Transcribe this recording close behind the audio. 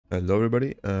Hello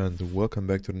everybody and welcome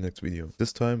back to the next video.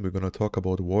 This time we're gonna talk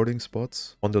about warding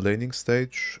spots on the laning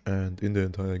stage and in the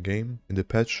entire game in the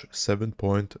patch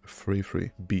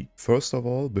 7.33b. First of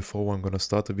all, before I'm gonna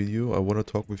start the video, I wanna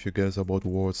talk with you guys about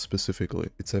wards specifically.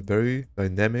 It's a very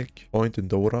dynamic point in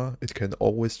Dota. It can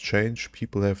always change.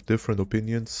 People have different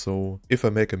opinions, so if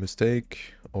I make a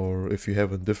mistake or if you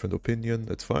have a different opinion,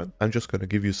 it's fine. I'm just gonna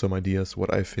give you some ideas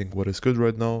what I think what is good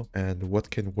right now and what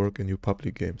can work in your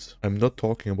public games. I'm not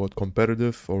talking about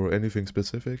competitive or anything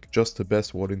specific, just the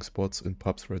best warding spots in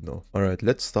pubs right now. Alright,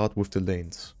 let's start with the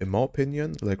lanes. In my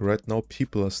opinion, like right now,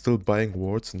 people are still buying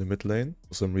wards in the mid lane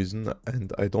for some reason,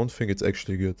 and I don't think it's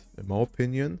actually good. In my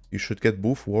opinion, you should get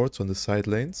both wards on the side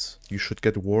lanes. You should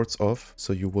get wards off,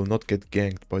 so you will not get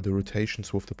ganked by the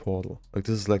rotations with the portal. Like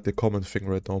this is like the common thing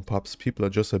right now in pubs. People are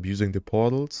just abusing the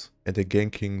portals and they're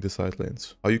ganking the side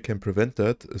lanes. How you can prevent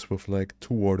that is with like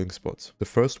two warding spots. The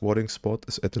first warding spot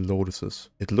is at the lotuses.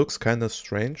 It looks kind of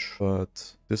strange,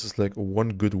 but this is like one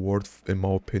good ward in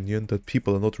my opinion that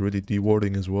people are not really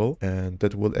dewarding as well, and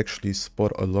that will actually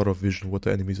spot a lot of vision what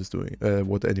the enemies is doing,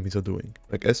 what the enemies are doing.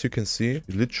 Like as you can see,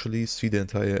 you literally see the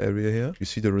entire area here. You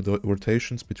see the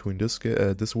rotations between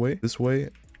this way,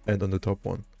 and on the top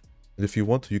one. And if you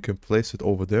want to, you can place it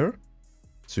over there,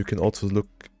 so you can also look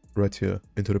right here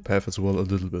into the path as well a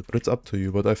little bit, but it's up to you.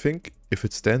 But I think if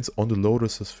it stands on the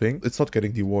lotuses thing, it's not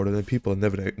getting dewarded and people are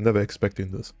never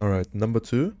expecting this. All right, number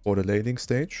two for the laning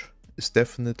stage is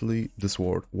definitely this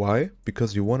ward. Why?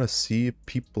 Because you want to see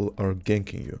people are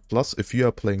ganking you. Plus, if you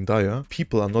are playing Dire,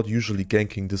 people are not usually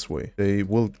ganking this way. They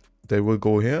will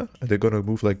go here and they're gonna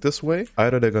move like this way.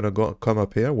 Either they're gonna come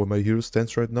up here where my hero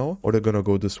stands right now, or they're gonna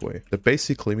go this way. That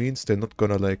basically means they're not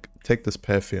gonna like take this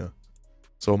path here.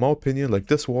 So in my opinion, like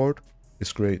this ward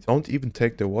is great. Don't even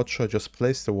take the watcher, just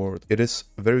place the ward. It is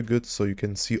very good, so you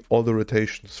can see all the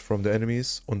rotations from the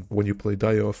enemies when you play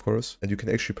Dire, of course, and you can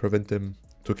actually prevent them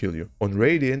to kill you. On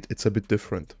Radiant, it's a bit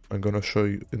different. I'm gonna show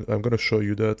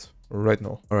you that right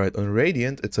now. Alright, on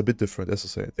Radiant, it's a bit different, as I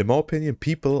said. In my opinion,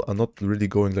 people are not really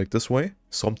going like this way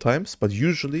sometimes, but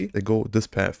usually they go this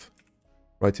path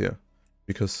right here,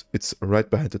 because it's right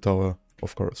behind the tower,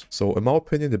 of course. So in my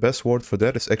opinion, the best ward for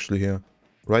that is actually here.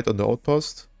 Right on the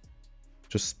outpost,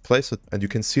 just place it and you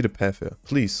can see the path here.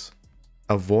 Please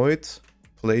avoid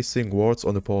placing wards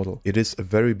on the portal. It is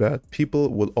very bad. People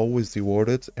will always deward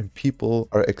it and people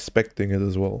are expecting it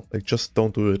as well. Like just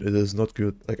don't do it. It is not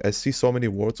good. Like I see so many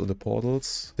wards on the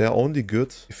portals. They're only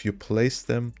good if you place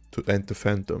them and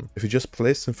defend them. If you just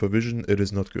place them for vision, it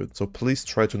is not good. So please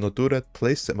try to not do that.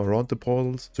 Place them around the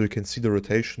portals so you can see the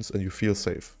rotations and you feel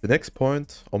safe. The next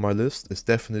point on my list is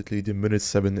definitely the minute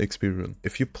 7 XP rune.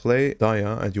 If you play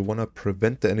Dire and you want to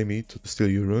prevent the enemy to steal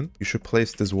your rune, you should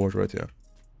place this ward right here.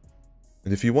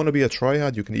 And if you want to be a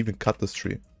tryhard, you can even cut this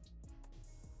tree.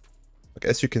 Like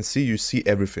as you can see, you see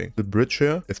everything. The bridge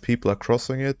here, if people are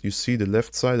crossing it, you see the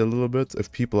left side a little bit.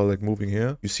 If people are like moving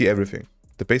here, you see everything.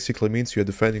 That basically means you are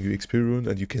defending your XP rune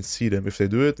and you can see them. If they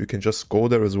do it, you can just go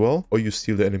there as well, or you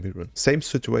steal the enemy rune. Same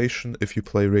situation if you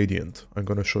play Radiant. I'm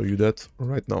gonna show you that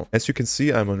right now. As you can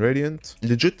see, I'm on Radiant.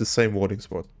 Legit the same warding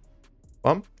spot.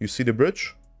 You see the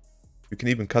bridge? You can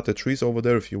even cut the trees over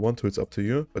there if you want to, it's up to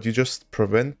you. But you just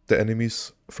prevent the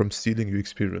enemies from stealing your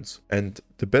experience. And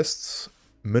the best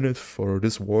minute for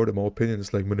this ward, in my opinion,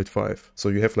 is like minute 5. So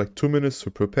you have like 2 minutes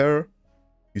to prepare.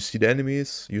 You see the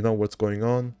enemies, you know what's going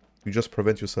on. You just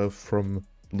prevent yourself from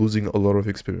losing a lot of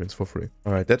experience for free.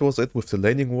 Alright, that was it with the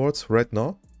laning wards right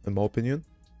now, in my opinion.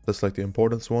 That's like the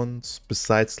important ones.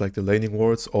 Besides like the laning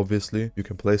wards, obviously you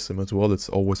can place them as well. It's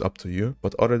always up to you.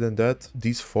 But other than that,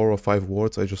 these 4 or 5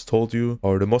 wards I just told you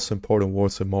are the most important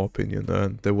wards in my opinion,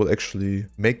 and they will actually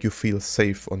make you feel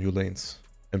safe on your lanes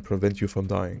and prevent you from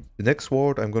dying. The next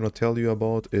ward I'm gonna tell you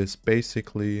about is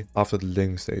basically after the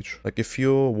laning stage. Like if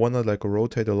you wanna like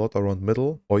rotate a lot around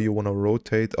middle, or you wanna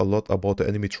rotate a lot about the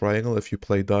enemy triangle, if you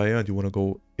play Dire and you wanna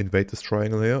go invade this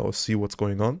triangle here or see what's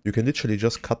going on, you can literally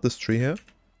just cut this tree here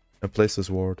and place this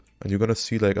ward, and you're gonna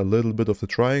see like a little bit of the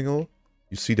triangle.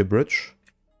 You see the bridge,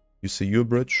 you see your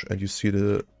bridge, and you see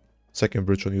the second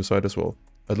bridge on your side as well.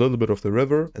 A little bit of the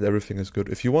river, and everything is good.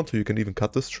 If you want to, you can even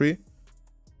cut this tree,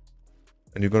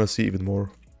 and you're gonna see even more.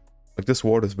 Like this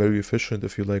ward is very efficient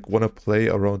if you like wanna play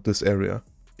around this area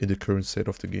in the current state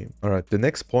of the game. Alright, the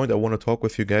next point I wanna talk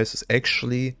with you guys is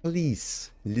actually,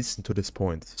 please listen to this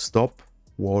point. Stop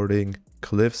warding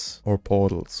cliffs or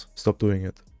portals. Stop doing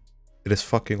it. It is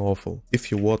fucking awful. If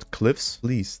you ward cliffs,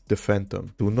 please defend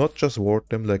them. Do not just ward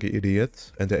them like an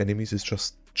idiot and the enemies is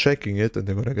just checking it and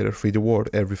they're gonna get a free reward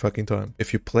every fucking time.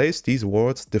 If you place these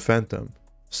wards, defend them.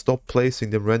 Stop placing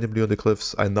them randomly on the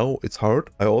cliffs. I know it's hard.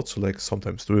 I also like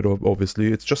sometimes do it,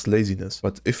 obviously. It's just laziness.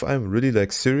 But if I'm really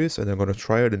like serious and I'm gonna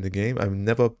try it in the game, I'm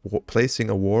never placing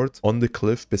a ward on the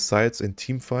cliff besides in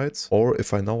team fights, or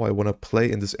if I know I wanna play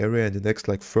in this area in the next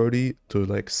like 30 to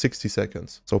like 60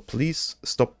 seconds. So please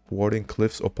stop warding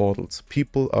cliffs or portals.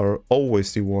 People are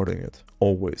always dewarding it.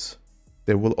 Always.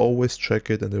 They will always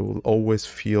check it and they will always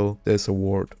feel there's a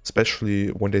ward, especially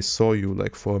when they saw you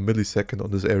like for a millisecond on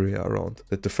this area around.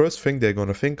 That the first thing they're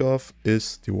gonna think of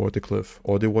is deward the cliff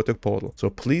or deward the portal.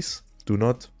 So please do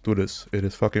not do this. It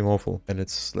is fucking awful and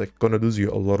it's like gonna lose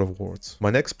you a lot of wards. My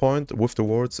next point with the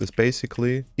wards is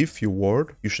basically, if you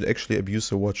ward, you should actually abuse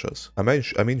the watchers. I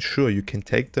mean sure, you can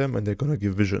take them and they're gonna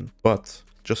give vision, but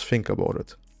just think about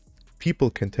it. People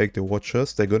can take the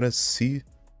watchers, they're gonna see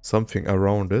something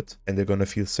around it and they're gonna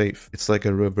feel safe. It's like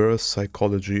a reverse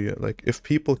psychology. Like if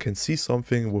people can see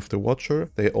something with the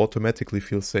watcher, they automatically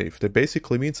feel safe. That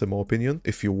basically means, in my opinion,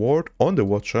 if you ward on the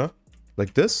watcher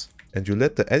like this and you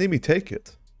let the enemy take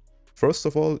it, first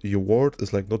of all, your ward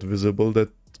is like not visible, that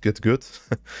get good.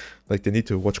 Like they need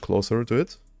to watch closer to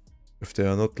it. If they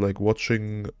are not like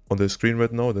watching on the screen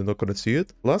right now, they're not gonna see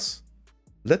it. Plus,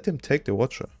 let them take the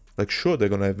watcher. Like sure, they're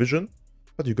gonna have vision,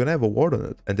 but you're gonna have a ward on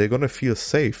it and they're gonna feel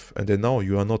safe and they know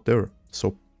you are not there.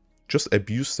 So just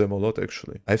abuse them a lot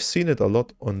actually. I've seen it a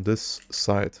lot on this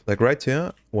side. Like right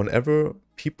here, whenever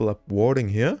people are warding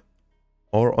here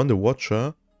or on the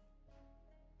watcher,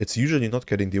 it's usually not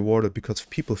getting dewarded because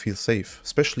people feel safe,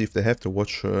 especially if they have the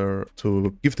watcher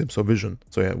to give them some vision.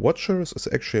 So yeah, watchers is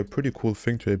actually a pretty cool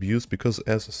thing to abuse because,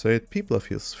 as I said, people are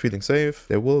feeling safe.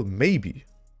 They will maybe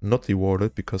not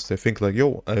rewarded because they think like,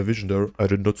 yo, I have vision there, I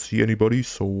did not see anybody,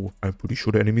 so I'm pretty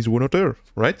sure the enemies were not there,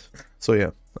 right? So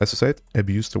yeah, as I said,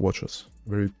 abuse the watchers.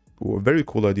 Very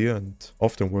cool idea and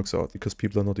often works out because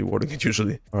people are not rewarding it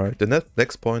usually. Alright, the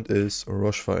next point is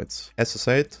rush fights. As I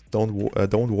said, don't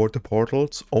ward the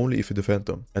portals, only if you defend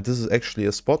them. And this is actually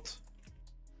a spot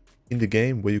in the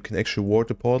game where you can actually ward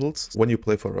the portals when you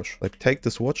play for rush. Like take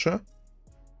this watcher,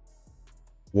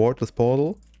 ward this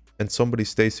portal, and somebody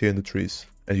stays here in the trees.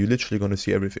 And you're literally gonna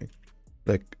see everything.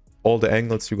 Like all the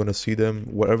angles, you're gonna see them.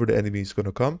 Wherever the enemy is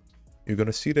gonna come, you're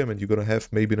gonna see them and you're gonna have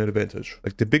maybe an advantage.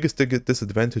 Like the biggest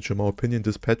disadvantage in my opinion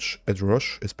this patch at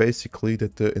rush is basically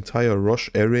that the entire rush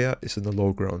area is in the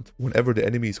low ground. Whenever the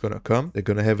enemy is gonna come, they're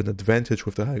gonna have an advantage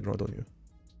with the high ground on you.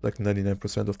 Like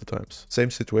 99% of the times.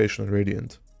 Same situation in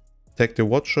Radiant. Take the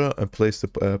watcher and place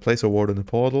a ward in the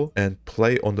portal and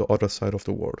play on the other side of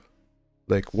the ward.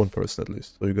 Like one person at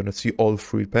least. So you're gonna see all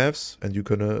three paths and you're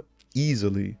gonna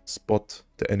easily spot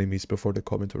the enemies before they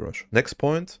come into rush. Next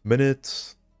point,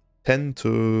 minutes 10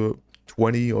 to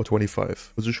 20 or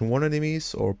 25. Position 1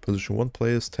 enemies or position 1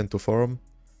 players tend to farm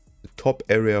the top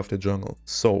area of the jungle.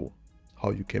 So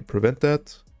how you can prevent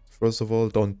that? First of all,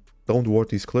 don't ward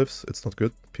these cliffs. It's not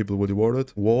good. People will reward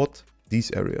it. Ward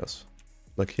these areas.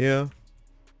 Like here,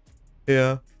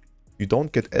 here. You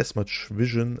don't get as much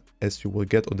vision as you will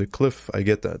get on the cliff, I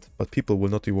get that. But people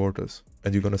will not reward this.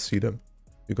 And you're gonna see them.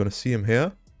 You're gonna see him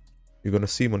here. You're gonna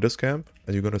see him on this camp.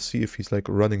 And you're gonna see if he's like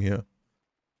running here.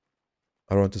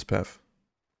 Around this path.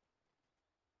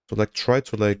 So like try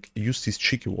to like use these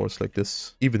cheeky wards like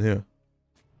this. Even here.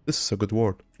 This is a good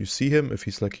ward. You see him if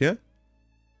he's like here.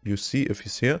 You see if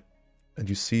he's here. And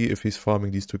you see if he's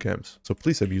farming these two camps. So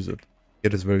please abuse it.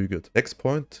 It is very good. Next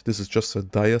point, this is just a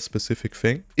Dire specific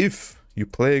thing. If you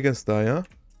play against Dire,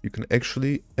 you can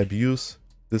actually abuse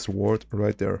this ward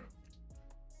right there.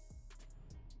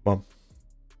 Bam.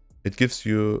 It gives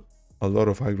you a lot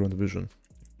of high ground vision.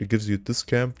 It gives you this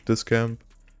camp,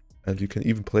 and you can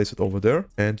even place it over there.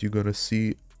 And you're gonna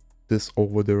see this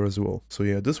over there as well. So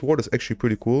yeah, this ward is actually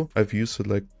pretty cool. I've used it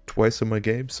like twice in my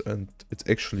games and it's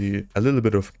actually a little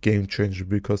bit of game changer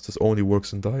because this only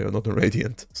works in Dire, not in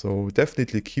Radiant. So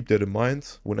definitely keep that in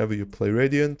mind. Whenever you play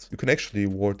Radiant, you can actually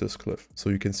ward this cliff. So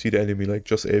you can see the enemy like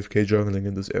just AFK jungling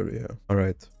in this area.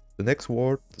 Alright, the next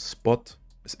ward, the spot,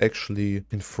 is actually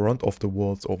in front of the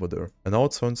walls over there. And now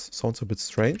it sounds a bit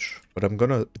strange, but I'm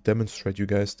gonna demonstrate you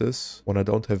guys this when I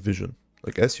don't have vision.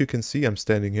 Like as you can see, I'm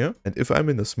standing here, and if I'm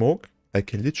in the smoke, I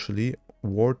can literally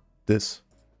ward this.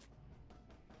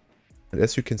 And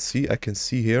as you can see, I can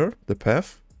see here the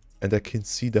path, and I can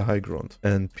see the high ground.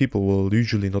 And people will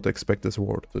usually not expect this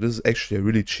ward. So this is actually a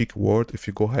really cheap ward if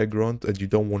you go high ground and you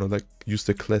don't want to like use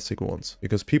the classic ones.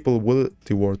 Because people will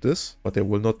deward this, but they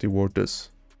will not deward this.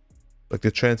 Like the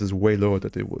chance is way lower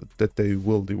that they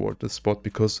will deward this spot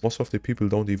because most of the people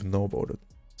don't even know about it.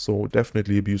 So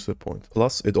definitely abuse that point.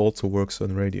 Plus, it also works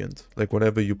on Radiant. Like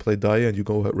whenever you play Dire and you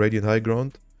go Radiant high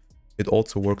ground, it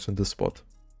also works on this spot.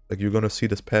 Like you're gonna see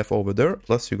this path over there,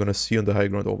 plus you're gonna see on the high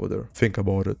ground over there. Think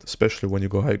about it, especially when you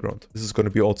go high ground. This is gonna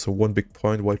be also one big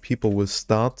point why people will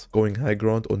start going high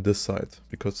ground on this side,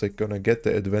 because they're gonna get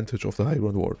the advantage of the high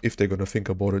ground ward, if they're gonna think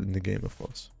about it in the game, of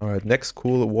course. Alright, next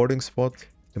cool warding spot,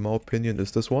 in my opinion,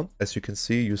 is this one. As you can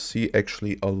see, you see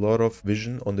actually a lot of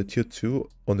vision on the tier 2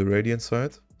 on the Radiant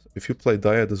side. If you play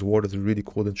Dire, this ward is really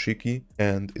cool and cheeky,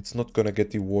 and it's not gonna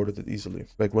get dewarded that easily.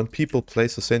 Like when people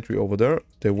place a sentry over there,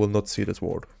 they will not see this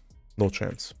ward. No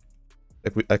chance.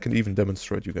 Like I can even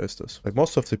demonstrate you guys this. Like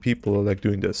most of the people are like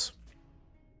doing this.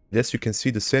 Yes, you can see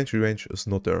the sentry range is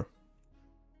not there.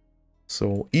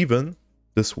 So even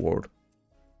this ward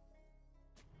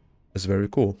is very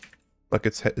cool. Like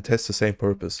it has the same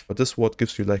purpose, but this ward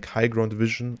gives you like high ground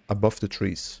vision above the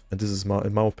trees, and this is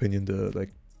in my opinion the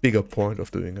like bigger point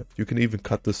of doing it. You can even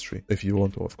cut this tree if you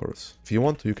want to, of course. If you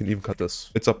want to, you can even cut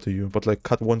this. It's up to you, but like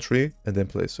cut one tree and then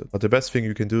place it. But the best thing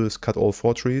you can do is cut all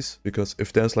 4 trees, because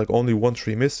if there's like only 1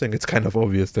 tree missing, it's kind of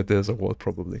obvious that there's a ward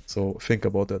probably. So think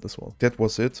about that as well. That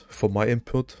was it for my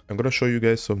input. I'm gonna show you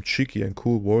guys some cheeky and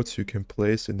cool wards you can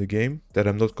place in the game that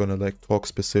I'm not gonna like talk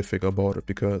specific about it,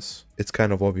 because it's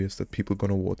kind of obvious that people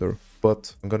gonna ward there.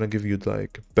 But I'm gonna give you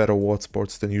like better ward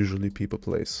spots than usually people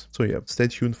place. So yeah, stay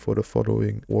tuned for the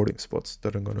following warding spots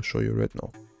that I'm gonna show you right now.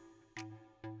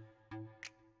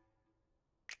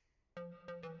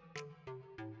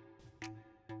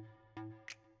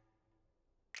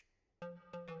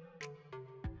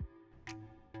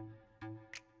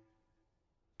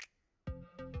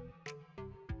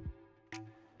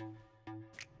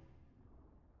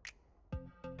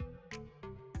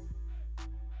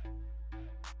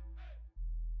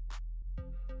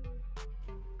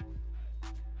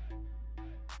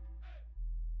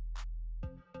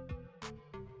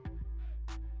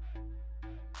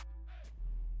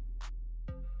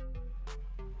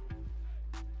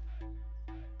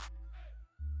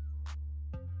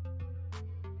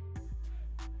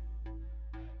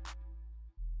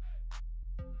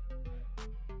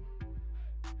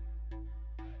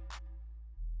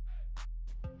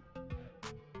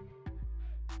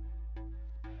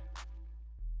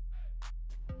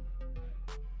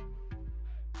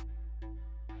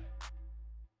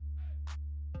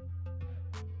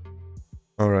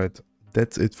 Alright,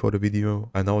 that's it for the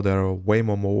video. I know there are way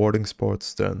more warding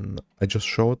spots than I just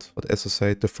showed, but as I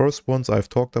said, the first ones I've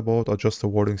talked about are just the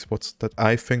warding spots that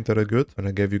I think that are good, and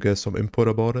I gave you guys some input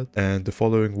about it, and the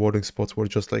following warding spots were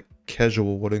just like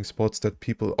casual warding spots that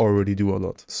people already do a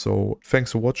lot. So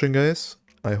thanks for watching, guys.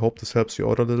 I hope this helps you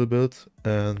out a little bit,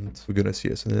 and we're gonna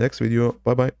see us in the next video.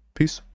 Bye bye, peace.